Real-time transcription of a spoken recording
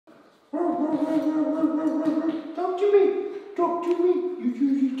Talk to me. Talk to me.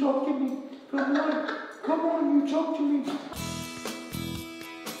 You talk to me. Come on. Come on, you talk to me.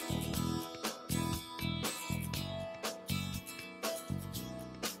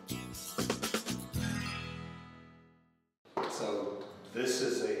 So this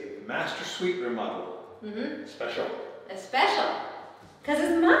is a master suite remodel. Special. It's special. Because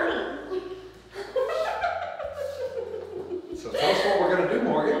it's mine. So tell us what we're going to do,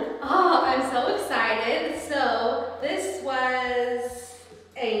 Morgan. Oh, I'm so excited. So this was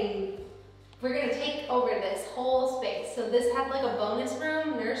we're going to take over this whole space. So this had like a bonus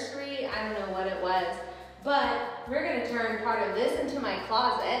room, nursery, I don't know what it was. But we're going to turn part of this into my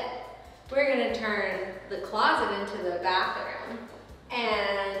closet. We're going to turn the closet into the bathroom.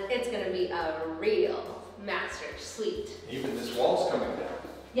 And it's going to be a real master suite. Even this wall's coming down.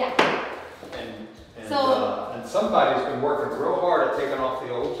 Yeah. And somebody's been working real hard at taking off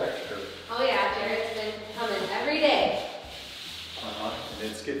the old texture. Oh yeah, Jared's been coming every day. And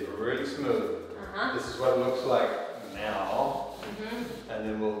it's getting really smooth. This is what it looks like now. And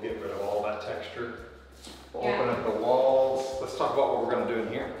then we'll get rid of all that texture. We'll open up the walls. Let's talk about what we're going to do in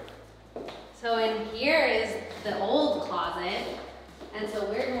here. So in here is the old closet. And so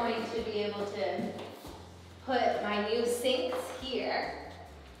we're going to be able to put my new sinks here.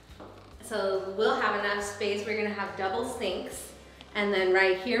 So we'll have enough space. We're gonna have double sinks. And then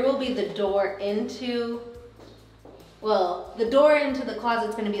right here will be the door into, well, the door into the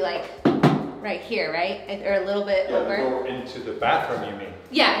closet's gonna be like right here, right? Or a little bit over. The door into the bathroom, you mean?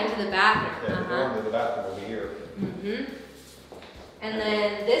 Yeah, into the bathroom. Yeah, the door into the bathroom will be here. And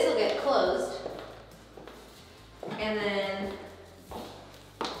then this will get closed. And then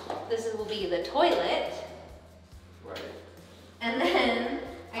this will be the toilet. Right. And then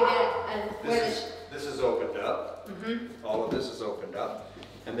I get this is opened up. All of this is opened up.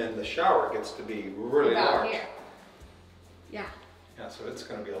 And then the shower gets to be really about large. here. Yeah. Yeah, so it's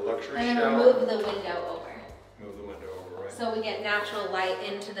going to be a luxury And shower. then we'll move the window over. Move the window over, right? So we get natural light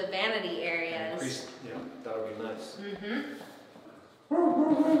into the vanity areas. Yeah, that would be nice.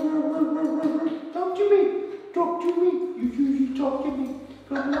 Talk to me. Talk to me. You talk to me.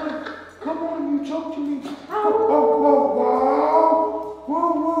 Come on. Come on, you talk to me. Whoa, whoa, whoa, whoa,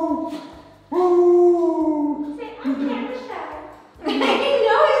 whoa, whoa. Say, I can't shower. I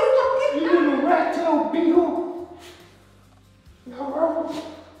know, he's looking. You little rat-tailed beagle.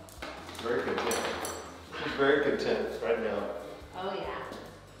 Very content. She's very content right now. Oh yeah.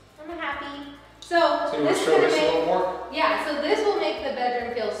 I'm happy. So you want this to show is us a gonna little more? Yeah, so this will make the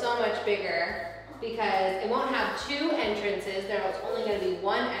bedroom feel so much bigger because it won't have two entrances. There's only going to be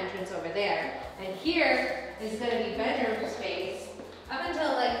one entrance over there. And here is going to be bedroom space up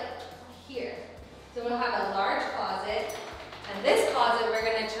until like here. So we'll have a large closet. And this closet we're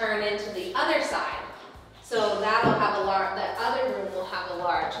going to turn into the other side. So that'll have a large, the other room will have a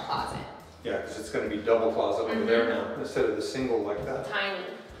large closet. Yeah, because it's going to be double closet over there now instead of the single like that. Tiny.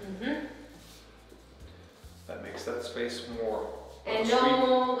 That makes that space more. And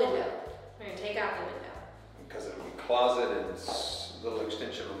no window. We're going to take out the window. Because it'll be closet and a little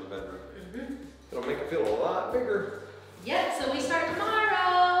extension on the bedroom. It'll make it feel a lot bigger. Yep, so we start tomorrow.